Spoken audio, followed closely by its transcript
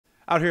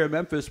out here in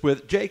Memphis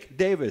with Jake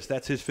Davis.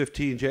 That's his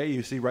 15J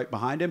you see right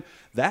behind him.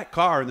 That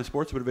car in the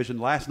Sportsman division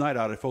last night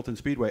out at Fulton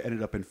Speedway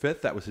ended up in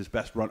 5th. That was his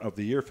best run of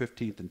the year.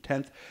 15th and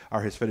 10th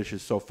are his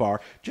finishes so far.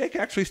 Jake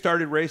actually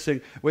started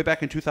racing way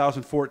back in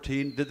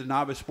 2014, did the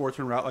novice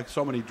Sportsman route like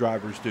so many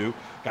drivers do.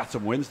 Got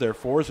some wins there,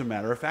 4 as a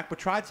matter of fact, but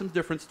tried some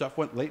different stuff.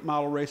 Went late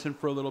model racing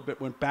for a little bit,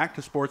 went back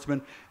to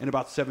Sportsman in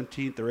about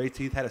 17th or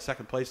 18th, had a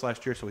second place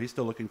last year, so he's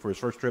still looking for his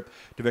first trip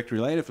to victory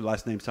lane. If the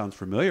last name sounds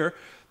familiar,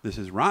 this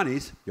is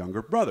Ronnie's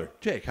younger brother.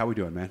 Jake, how we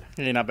doing, man?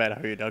 Hey, not bad.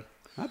 How are you, Doug?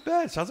 Not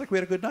bad. Sounds like we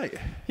had a good night.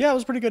 Yeah, it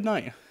was a pretty good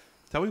night.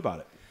 Tell me about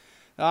it.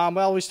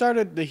 Well, we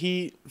started the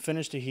heat,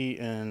 finished the heat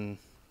in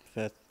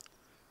 5th,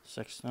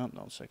 6th, no,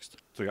 6th.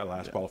 So you got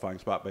last qualifying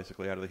spot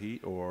basically out of the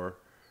heat, or?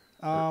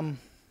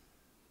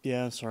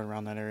 Yeah, sort of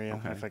around that area,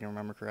 Okay. if I can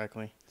remember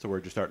correctly. So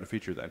where'd you start in the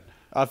feature then?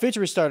 Feature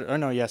we started, or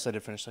no, yes, I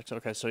did finish 6th.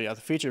 Okay, so yeah,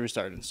 the feature we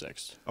started in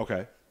 6th.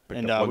 Okay. Picked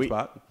And, up one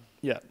spot?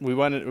 Yeah,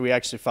 we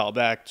actually fell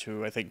back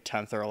to, I think,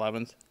 10th or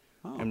 11th,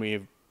 and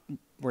we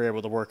were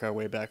able to work our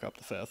way back up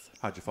to 5th.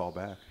 How'd you fall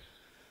back?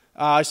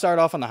 I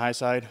started off on the high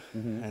side,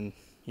 and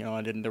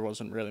there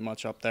wasn't really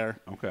much up there.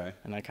 Okay.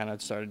 And I kind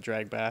of started to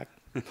drag back,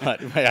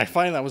 but I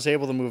finally was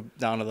able to move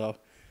down to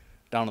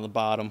the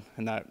bottom,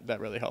 and that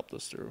really helped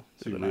us through.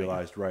 So you the night.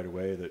 realized right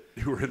away that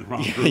you were in the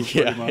wrong group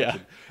pretty much. Yeah.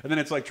 And then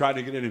it's like trying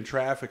to get in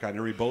traffic on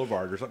every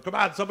boulevard or something. Come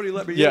on, somebody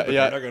let me Yeah, in. But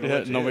yeah, they're not gonna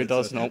let you nobody in.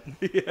 does, So- nope.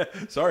 Yeah.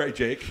 Sorry,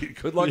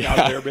 Jake. Good luck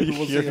out there. Maybe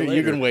we'll see you later.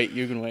 You can wait.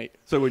 You can wait.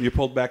 So when you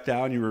pulled back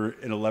down, you were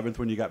in 11th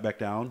when you got back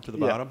down to the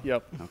bottom?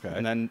 Yep. Okay.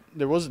 And then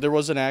there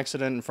was an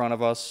accident in front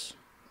of us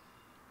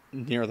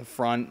near the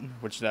front,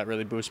 which that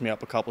really boosted me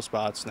up a couple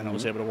spots. And then I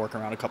was able to work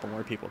around a couple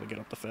more people to get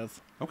up to 5th.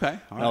 Okay. All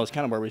And right. that was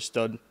kind of where we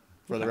stood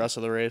for the rest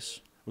of the race.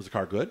 Was the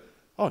car good?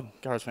 Oh, the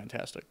car was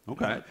fantastic.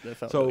 Okay. It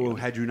felt So really good.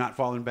 had you not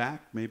fallen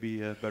back,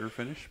 maybe a better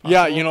finish?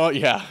 Yeah, possible?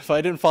 if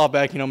I didn't fall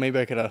back, maybe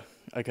I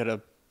could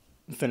have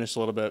finished a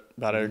little bit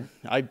better.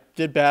 I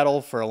did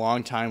battle for a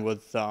long time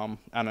with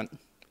Emmett.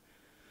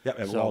 Yep,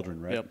 at So,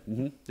 Waldron, right? yep.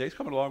 Mm-hmm. Yeah, he's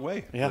coming a long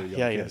way. Yeah, for a young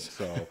yeah, he kid, is.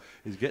 So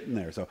he's getting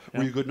there. So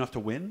were you good enough to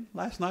win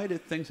last night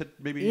if things had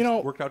maybe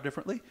worked out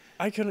differently?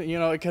 I could,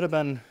 it could have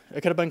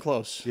been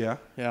close. Yeah.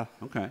 Yeah.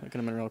 Okay. It could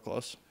have been real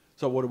close.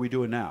 So what are we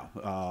doing now?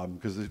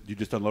 Because you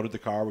just unloaded the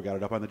car, we got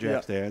it up on the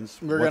jack stands.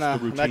 We're What's gonna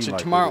the routine actually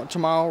like?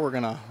 tomorrow we're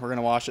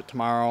gonna wash it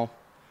tomorrow,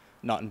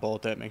 nut and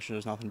bolt it, make sure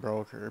there's nothing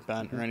broke or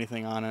bent or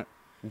anything on it,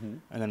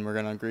 and then we're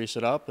gonna grease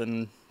it up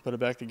and put it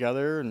back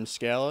together and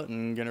scale it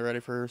and get it ready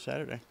for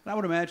Saturday. I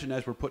would imagine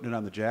as we're putting it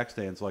on the jack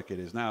stands like it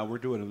is now, we're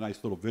doing a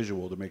nice little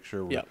visual to make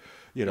sure we're,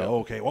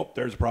 okay, well,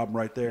 there's a problem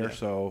right there. Yeah.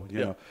 So, you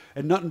know,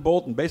 and nut and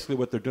bolt, and basically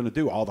what they're going to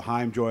do, all the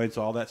heim joints,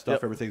 all that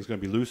stuff, everything's going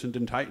to be loosened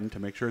and tightened to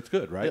make sure it's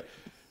good, right? Yep.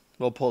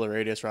 We'll pull the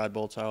radius rod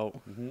bolts out,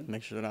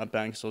 make sure they're not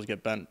bent, because those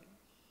get bent.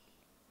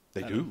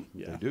 They do.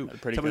 Yeah, They do. at a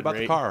pretty Tell me good about the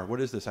rate. car. What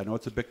is this? I know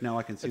it's a Bicknell.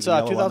 I can see It's the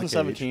yellow on the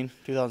cage.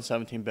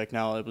 2017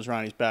 Bicknell. It was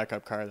Ronnie's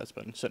backup car that's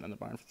been sitting in the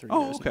barn for 3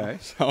 Oh, years. okay. Now,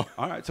 so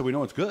All right. So we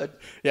know it's good.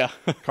 yeah.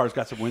 Car's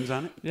got some wins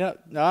on it. Yeah,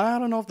 no, I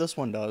don't know if this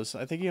one does.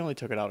 I think he only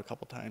took it out a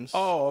couple times.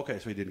 Oh, okay.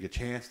 So he didn't get a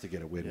chance to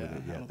get a win with Yeah, it I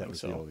yet. don't That think was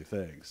so. the only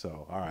thing.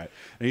 So, all right.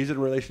 And he's in a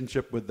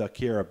relationship with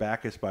Kiara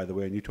Backus, by the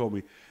way. And you told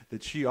me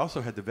that she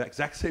also had the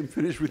exact same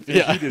finish with you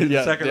Yeah, she did in the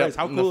yeah, second yep. race.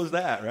 How cool is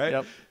that, right?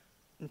 Yep.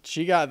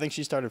 I think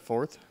she started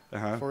fourth.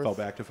 Fourth. Fell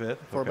back to 5th.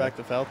 Four back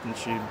to Felt,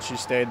 and she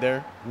stayed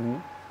there.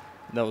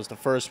 That was the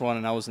first one,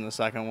 and I was in the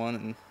second one.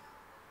 And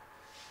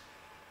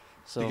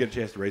so Do you get a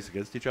chance to race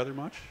against each other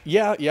much?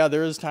 yeah,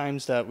 there is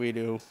times that we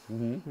do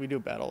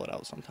battle it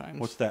out sometimes.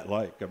 What's that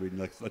like? I mean,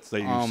 like, let's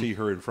say you see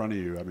her in front of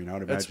you. I mean, I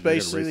would imagine It's you're gonna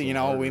race basically, a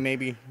little harder.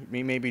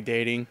 we may be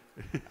dating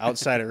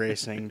outside of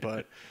racing,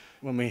 but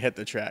when we hit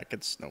the track,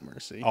 it's no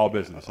mercy. All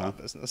business, All huh?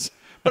 business.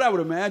 But I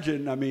would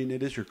imagine, I mean,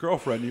 it is your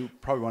girlfriend. You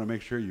probably want to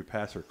make sure you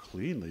pass her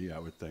cleanly, I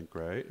would think,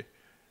 right?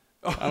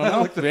 I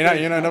don't know.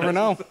 You never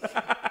know.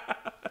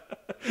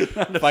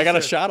 If I got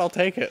a shot, I'll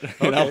take it.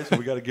 Okay, so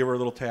we got to give her a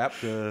little tap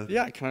to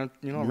Yeah, kind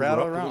of, move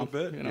rattle her up around a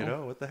little bit. You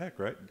know, what the heck,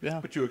 right? Yeah.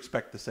 But you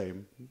expect the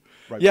same,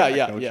 right? Yeah,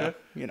 back, don't yeah.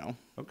 You?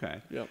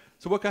 Okay. Yep.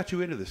 So what got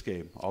you into this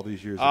game all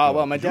these years ago?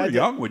 Well, my 'Cause you were dad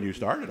young when you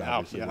started,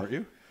 obviously, yeah. weren't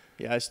you?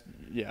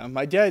 Yeah,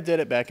 my dad did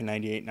it back in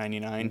 98,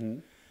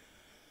 99.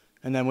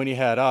 And then when he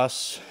had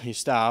us, he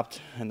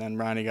stopped. And then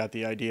Ronnie got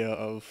the idea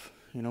of,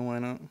 why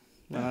not?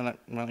 Why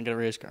not get a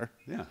race car?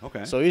 Yeah,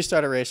 okay. So he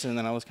started racing, and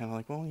then I was kind of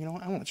like, well,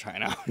 I want to try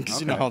it out, because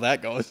you know how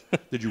that goes.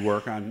 Did you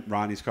work on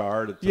Ronnie's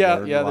car to Yeah,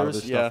 learn yeah, a lot there of this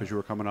was- stuff yeah. as you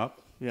were coming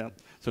up? Yeah,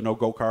 So no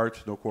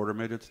go-karts, no quarter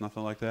midgets,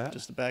 nothing like that?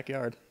 just the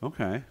backyard.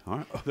 Okay. All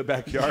right. Oh, the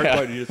backyard. Yeah.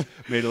 What, you just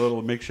made a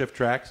little makeshift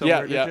track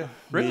somewhere, did you?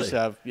 Really?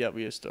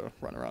 We used to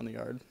run around the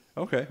yard.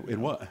 Okay.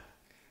 In what?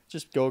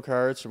 Just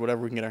go-karts or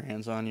whatever we can get our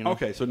hands on,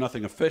 Okay, so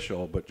nothing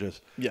official, but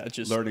just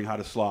learning how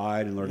to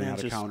slide and learning how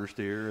to counter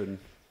steer and.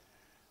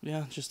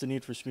 Yeah, just the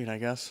need for speed, I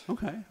guess.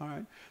 Okay, all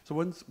right. So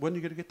when are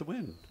you going to get the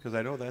win? Because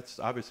I know that's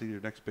obviously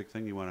your next big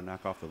thing you want to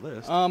knock off the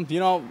list. Now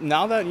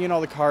that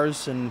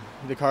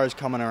the cars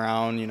coming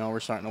around, we're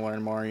starting to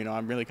learn more.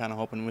 I'm really kind of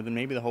hoping within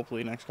maybe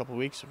hopefully next couple of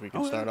weeks, if we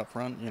can start up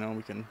front,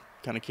 we can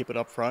kind of keep it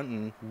up front,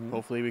 and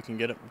hopefully we can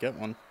get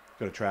one.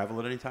 Going to travel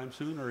it anytime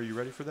soon, or are you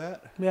ready for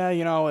that? Yeah,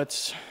 you know,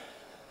 it's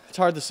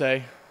hard to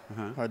say.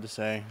 Hard to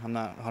say. I'm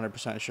not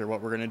 100% sure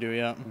what we're going to do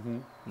yet.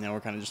 You know, we're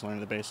kind of just learning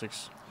the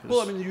basics.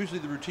 Well, I mean, usually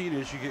the routine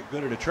is you get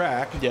good at a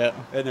track. Yeah.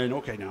 And then,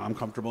 okay, now I'm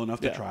comfortable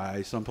enough to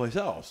try someplace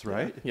else,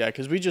 right? Yeah,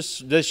 because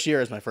this year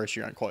is my first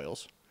year on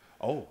coils.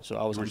 Oh, so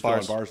I was on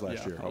bars. bars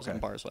last year. I was on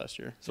bars last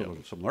year. So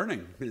some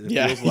learning. It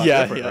yeah, feels a lot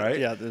different, right?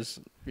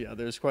 Yeah,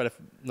 there's quite a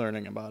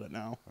learning about it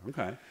now.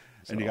 Okay.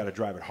 So. And you got to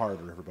drive it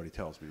harder, everybody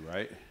tells me,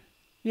 right?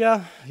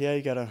 Yeah,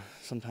 you got to.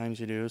 Sometimes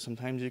you do.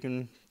 Sometimes you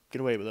can get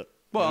away with it.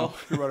 Well,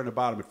 if you're running the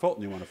bottom at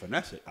Fulton, you want to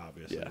finesse it,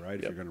 obviously, right?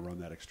 If Yep. you're going to run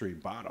that extreme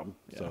bottom.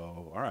 Yeah.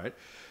 So, all right.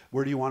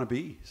 Where do you want to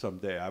be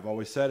someday? I've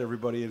always said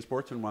everybody in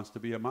Sportsman wants to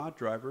be a mod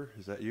driver.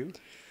 Is that you?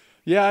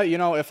 Yeah, you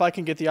know, if I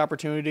can get the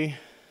opportunity,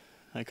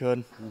 I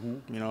could.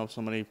 You know, if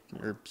somebody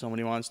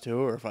wants to,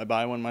 or if I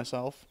buy one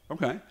myself.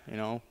 Okay. You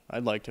know,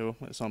 I'd like to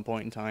at some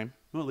point in time.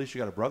 Well, at least you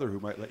got a brother who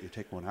might let you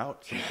take one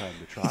out sometime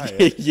to try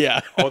it.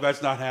 Yeah. Oh,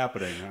 that's not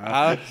happening.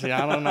 I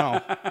don't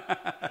know.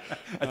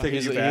 I think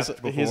you've asked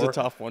before. He's a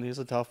tough one. He's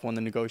a tough one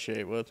to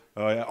negotiate with.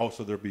 Oh, yeah.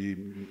 Also,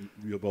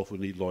 you both will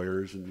need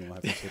lawyers, and you'll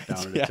have to sit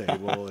down at a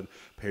table, and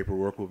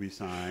paperwork will be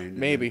signed.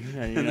 Maybe.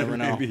 Yeah, you never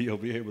know. Maybe you'll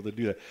be able to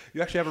do that.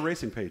 You actually have a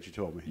racing page, you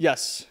told me.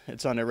 Yes.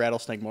 It's under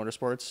Rattlesnake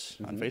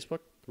Motorsports on Facebook.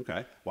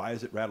 Okay. Why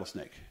is it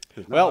Rattlesnake?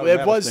 There's not well, a lot of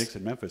rattlesnakes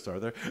in Memphis, are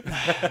there?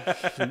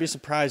 You'd be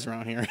surprised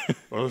around here.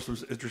 Well, there's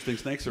some interesting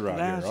snakes around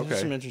here. Okay. There's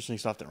some interesting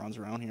stuff that runs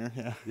around here.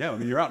 Yeah. Yeah, I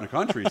mean, you're out in the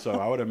country, so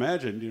I would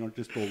imagine you don't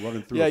just go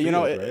running through. Yeah, a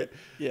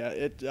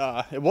field,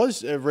 right? It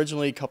was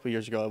originally a couple of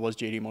years ago. It was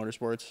JD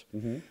Motorsports,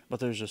 but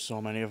there's just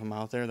so many of them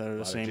out there that are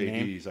the same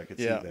name. JDs, I could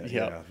see that.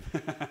 Yeah.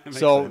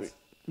 So. Sense.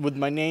 With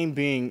my name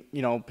being,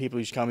 you know, people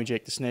used to call me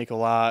Jake the Snake a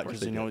lot because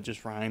they know it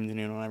just rhymed and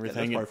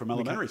everything. Yeah, that's probably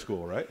from elementary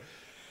school, right?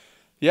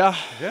 Yeah,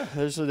 yeah.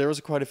 There was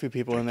quite a few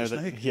people in there that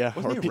wasn't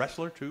he a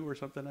wrestler too or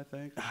something? I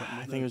think.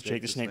 I think it was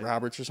Jake the Snake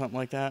Roberts or something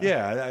like that.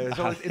 Yeah,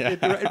 so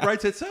it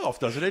writes itself,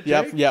 doesn't it?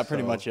 Yep, Jake? yeah,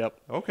 pretty much. Yep.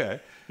 Okay.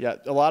 Yeah,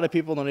 a lot of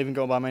people don't even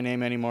go by my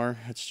name anymore.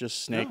 It's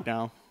just Snake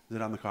now. Is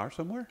it on the car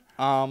somewhere?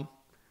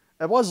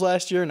 It was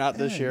last year, not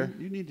this year.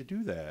 You need to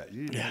do that.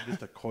 You need to have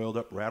just a coiled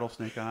up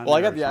rattlesnake on. Well, I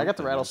got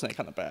the rattlesnake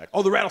on the back.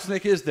 Oh, the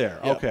rattlesnake is there.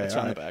 Yeah, okay, it's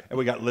on the back. And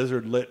we got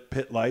lizard lit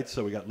pit lights,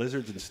 so we got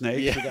lizards and snakes.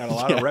 Yeah. We got a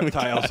lot of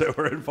reptiles that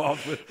we're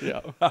involved with.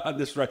 On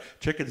this ride.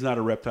 Chicken's not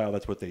a reptile.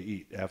 That's what they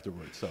eat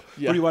afterwards. So, what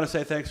do you want to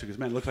say thanks to? Because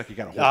man, it looks like you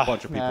got a whole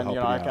bunch of people helping you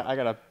out. I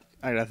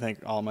gotta thank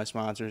all my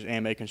sponsors: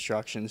 AMA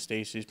Construction,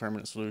 Stacy's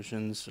Permanent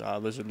Solutions,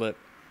 Lizard Lit.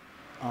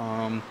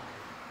 You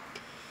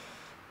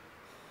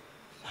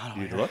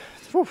need to look?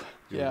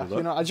 Yeah,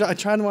 you know, I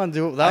try to want to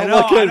do it without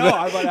looking.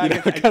 I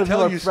know. I can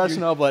tell you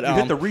professional, but you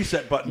hit the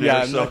reset button.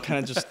 Yeah, there, so.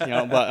 kind of just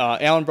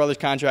But Allen Brothers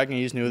Contracting,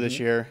 he's new this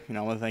year. You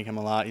know, I want to thank him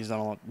a lot. He's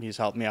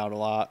helped me out a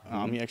lot.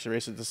 He actually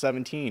raced at the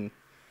 17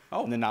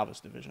 in the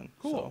novice division.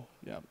 Cool.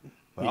 So, yeah.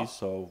 Well,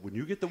 so when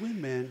you get the win,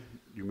 man,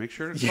 you make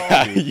sure to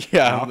call me.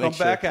 Yeah, I'll come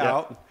back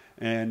out.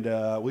 And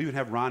we'll even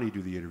have Ronnie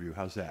do the interview.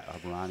 How's that? I'll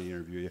have Ronnie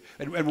interview you.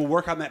 And we'll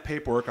work on that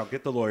paperwork. I'll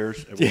get the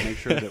lawyers, and we'll make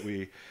sure that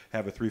we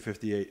have a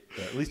 358,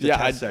 at least a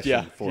test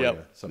session for you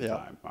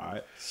sometime. All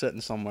right?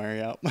 Sitting somewhere,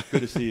 yep.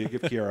 Good to see you.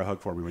 Give Kiara a hug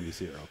for me when you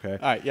see her,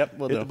 okay? All right, yep,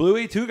 we'll do. Hit the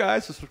Bluey, too,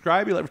 guys. So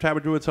subscribe. Every time we're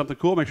doing something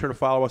cool, make sure to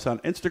follow us on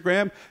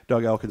Instagram,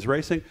 Doug Elkins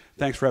Racing.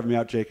 Thanks for having me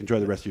out, Jake. Enjoy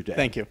the rest of your day.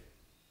 Thank you.